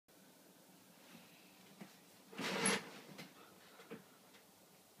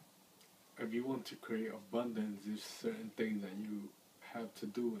if you want to create abundance, there's certain things that you have to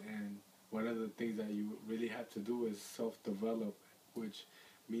do, and one of the things that you really have to do is self-develop, which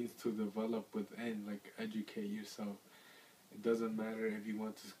means to develop within, like educate yourself. It doesn't matter if you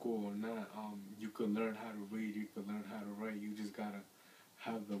went to school or not. You can learn how to read, you can learn how to write. You just gotta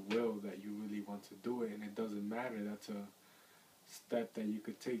have the will that you really want to do it, and it doesn't matter. That's a step that you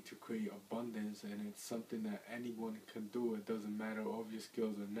could take to create abundance, and it's something that anyone can do. It doesn't matter of your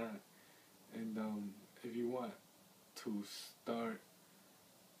skills or not. And if you want to start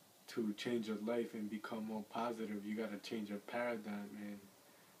to change your life and become more positive, you gotta change your paradigm. And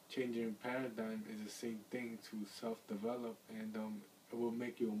changing your paradigm is the same thing to self-develop, and it will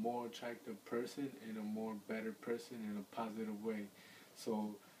make you a more attractive person and a more better person in a positive way.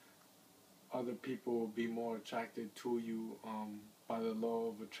 So other people will be more attracted to you by the law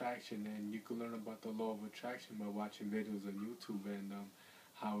of attraction, and you can learn about the law of attraction by watching videos on YouTube and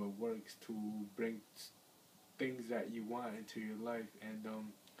how it works to bring things that you want into your life. And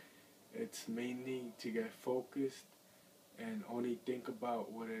it's mainly to get focused and only think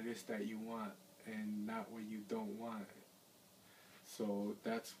about what it is that you want and not what you don't want. So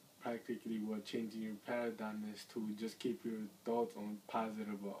that's practically what changing your paradigm is, to just keep your thoughts on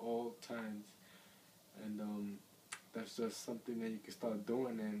positive at all times. And that's just something that you can start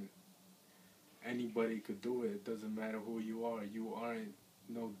doing, and anybody could do it. It doesn't matter who you are. You aren't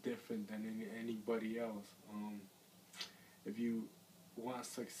no different than anybody else. If you want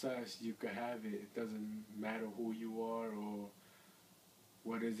success, you can have it. It doesn't matter who you are or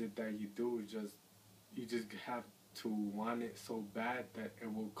what is it that you do. You just have to want it so bad that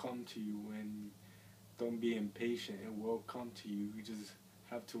it will come to you. And don't be impatient. It will come to you. You just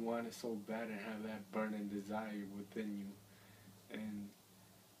have to want it so bad and have that burning desire within you. And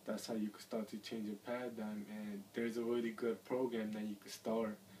that's how you can start to change your paradigm. And there's a really good program that you can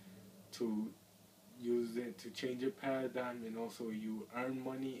start to use it to change your paradigm, and also you earn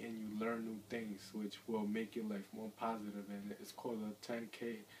money and you learn new things which will make your life more positive. And it's called a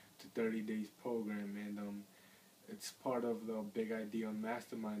 10K to 30 days program, and it's part of the Big Idea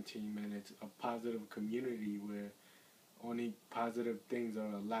Mastermind team, and it's a positive community where only positive things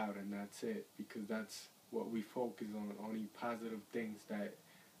are allowed, and that's it, because that's what we focus on, only positive things that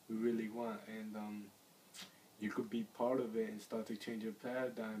we really want. And you could be part of it and start to change your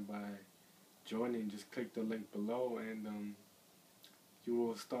paradigm by joining. Just click the link below, and you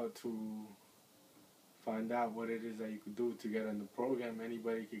will start to find out what it is that you could do to get in the program.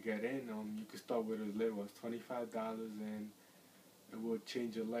 Anybody could get in. You could start with as little as $25, and it will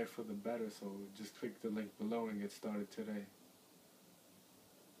change your life for the better. So just click the link below and get started today.